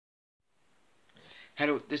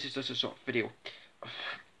Hello, this is just a short video.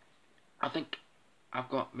 I think I've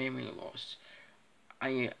got memory loss.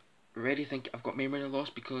 I really think I've got memory loss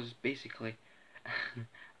because basically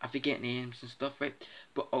I forget names and stuff, right?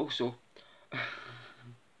 But also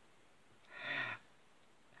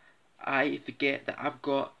I forget that I've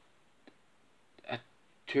got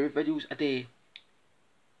 2 videos a day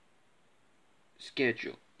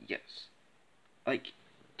schedule. Yes, like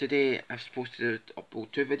today I'm supposed to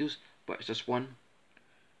upload 2 videos, but it's just one.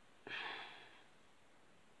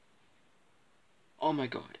 Oh my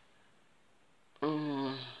god.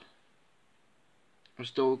 Uh, I'm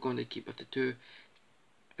still going to keep at the 2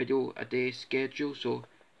 video a day schedule, so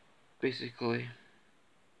basically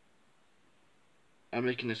I'm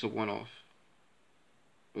making this a one-off.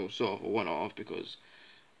 Well, sort of a one-off because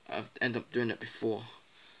I've ended up doing it before.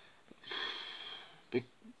 It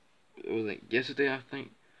was like yesterday, I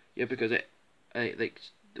think. Yeah, because I like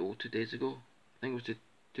 2 days ago. I think it was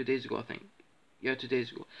 2 days ago. I think. Yeah, 2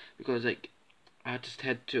 days ago. Because like I just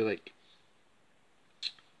had to like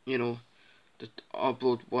just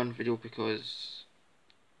upload one video because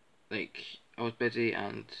like I was busy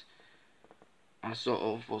and I sort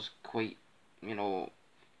of was quite you know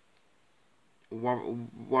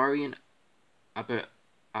worrying about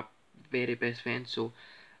a very best friend, so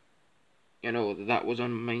that was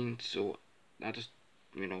on my mind, so I just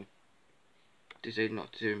you know decided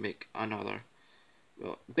not to make another.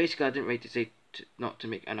 Well, basically I didn't really decide not to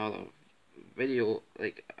make another video.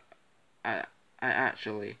 Like I I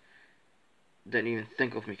actually didn't even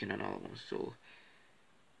think of making another one, so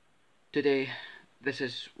today this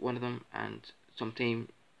is one of them, and sometime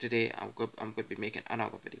today I'm going to be making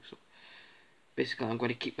another video. So basically I'm going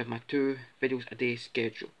to keep with my 2 videos a day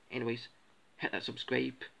schedule. Anyways, hit that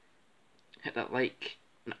subscribe, hit that like,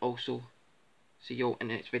 and also see you all in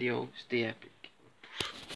the next video. Stay epic.